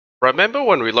Remember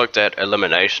when we looked at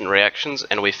elimination reactions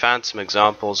and we found some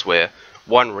examples where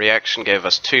one reaction gave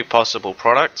us two possible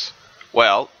products?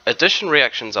 Well, addition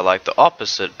reactions are like the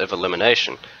opposite of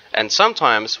elimination, and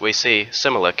sometimes we see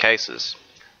similar cases.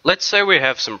 Let's say we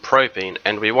have some propene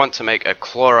and we want to make a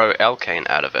chloroalkane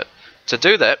out of it. To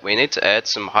do that, we need to add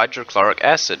some hydrochloric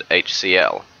acid,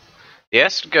 HCl. The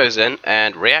acid goes in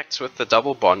and reacts with the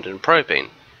double bond in propene.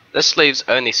 This leaves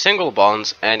only single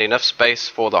bonds and enough space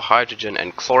for the hydrogen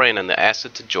and chlorine in the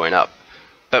acid to join up.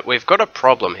 But we've got a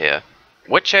problem here.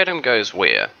 Which atom goes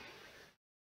where?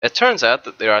 It turns out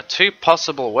that there are two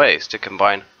possible ways to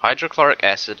combine hydrochloric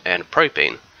acid and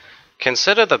propene.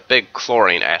 Consider the big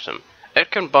chlorine atom.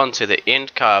 It can bond to the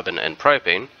end carbon in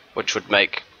propene, which would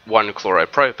make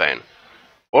 1-chloropropane.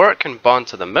 Or it can bond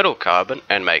to the middle carbon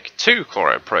and make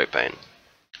 2-chloropropane.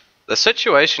 The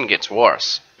situation gets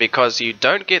worse, because you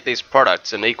don't get these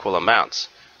products in equal amounts.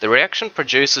 The reaction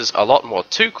produces a lot more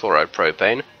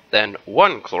 2-chloropropane than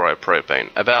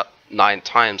 1-chloropropane, about 9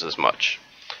 times as much.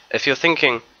 If you're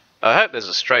thinking, I hope there's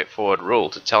a straightforward rule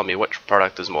to tell me which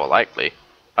product is more likely,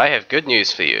 I have good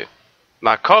news for you.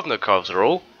 Markovnikov's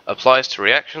rule applies to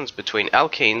reactions between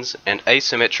alkenes and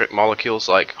asymmetric molecules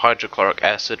like hydrochloric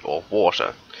acid or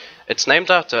water. It's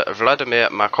named after Vladimir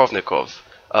Markovnikov,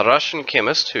 a Russian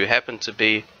chemist who happened to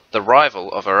be the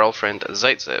rival of our old friend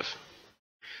Zaitsev.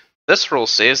 This rule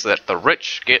says that the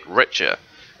rich get richer.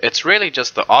 It's really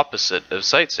just the opposite of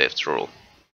Zaitsev's rule.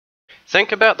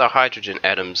 Think about the hydrogen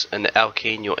atoms in the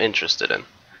alkene you're interested in.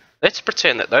 Let's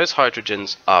pretend that those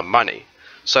hydrogens are money,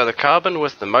 so the carbon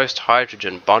with the most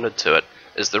hydrogen bonded to it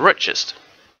is the richest.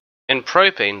 In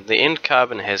propene, the end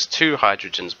carbon has 2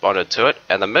 hydrogens bonded to it,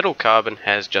 and the middle carbon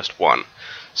has just 1.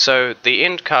 So the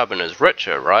end carbon is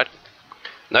richer, right?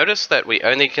 Notice that we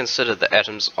only consider the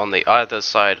atoms on the either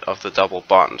side of the double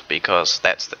bond, because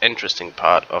that's the interesting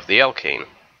part of the alkene.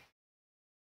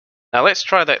 Now let's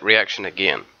try that reaction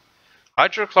again.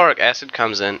 Hydrochloric acid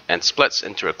comes in and splits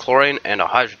into a chlorine and a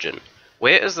hydrogen.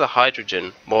 Where is the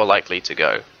hydrogen more likely to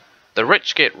go? The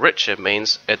rich get richer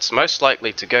means it's most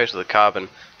likely to go to the carbon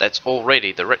that's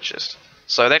already the richest.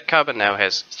 So that carbon now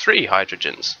has 3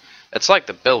 hydrogens. It's like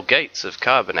the Bill Gates of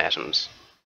carbon atoms.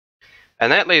 And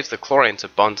that leaves the chlorine to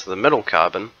bond to the middle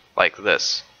carbon, like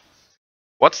this.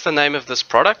 What's the name of this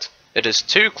product? It is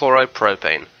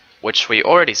 2-chloropropane, which we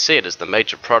already said is the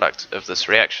major product of this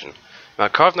reaction.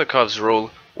 Markovnikov's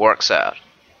rule works out.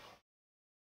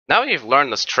 Now you've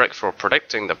learned this trick for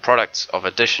predicting the products of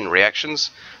addition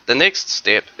reactions, the next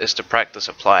step is to practice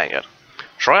applying it.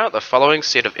 Try out the following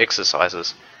set of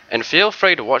exercises, and feel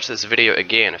free to watch this video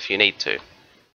again if you need to.